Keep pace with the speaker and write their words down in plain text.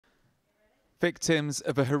Victims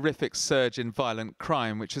of a horrific surge in violent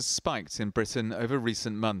crime which has spiked in Britain over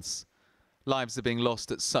recent months. Lives are being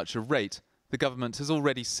lost at such a rate, the government has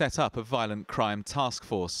already set up a violent crime task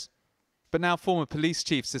force. But now former police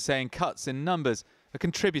chiefs are saying cuts in numbers are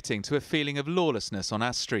contributing to a feeling of lawlessness on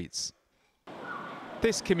our streets.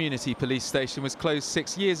 This community police station was closed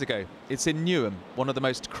 6 years ago. It's in Newham, one of the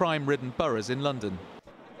most crime-ridden boroughs in London.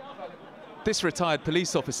 This retired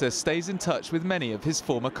police officer stays in touch with many of his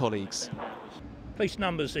former colleagues. Police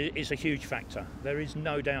numbers is a huge factor. There is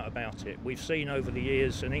no doubt about it. We've seen over the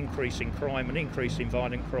years an increase in crime, an increase in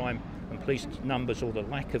violent crime, and police numbers, or the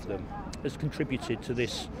lack of them, has contributed to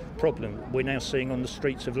this problem we're now seeing on the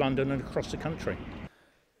streets of London and across the country.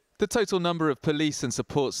 The total number of police and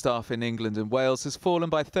support staff in England and Wales has fallen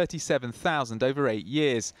by 37,000 over 8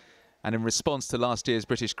 years. And in response to last year's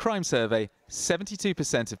British Crime Survey,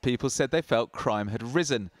 72% of people said they felt crime had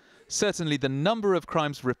risen. Certainly the number of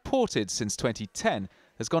crimes reported since 2010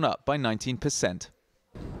 has gone up by 19%.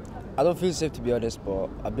 I don't feel safe, to be honest, but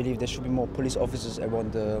I believe there should be more police officers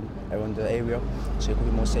around the area, so it could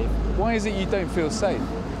be more safe. Why is it you don't feel safe?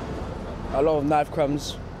 A lot of knife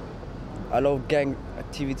crimes, a lot of gang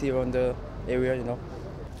activity around the area, you know.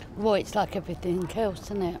 Well, it's like everything else,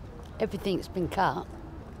 isn't it? Everything's been cut.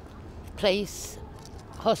 Police,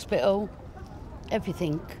 hospital,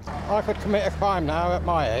 everything. I could commit a crime now at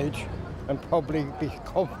my age and probably be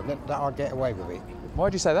confident that I'll get away with it. Why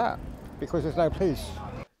do you say that? Because there's no police.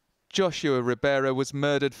 Joshua Ribeiro was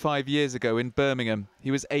murdered 5 years ago in Birmingham.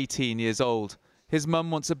 He was 18 years old. His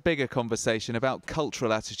mum wants a bigger conversation about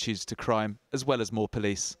cultural attitudes to crime, as well as more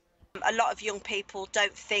police. A lot of young people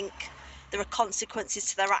don't think there are consequences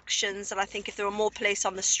to their actions, and I think if there were more police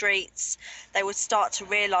on the streets, they would start to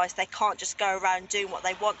realise they can't just go around doing what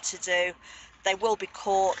they want to do. They will be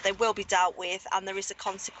caught, they will be dealt with, and there is a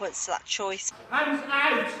consequence to that choice. Hands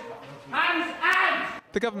out! Hands out!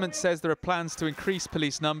 The government says there are plans to increase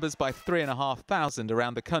police numbers by 3,500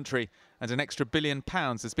 around the country, and an extra £1 billion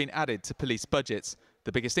has been added to police budgets,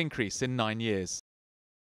 the biggest increase in 9 years.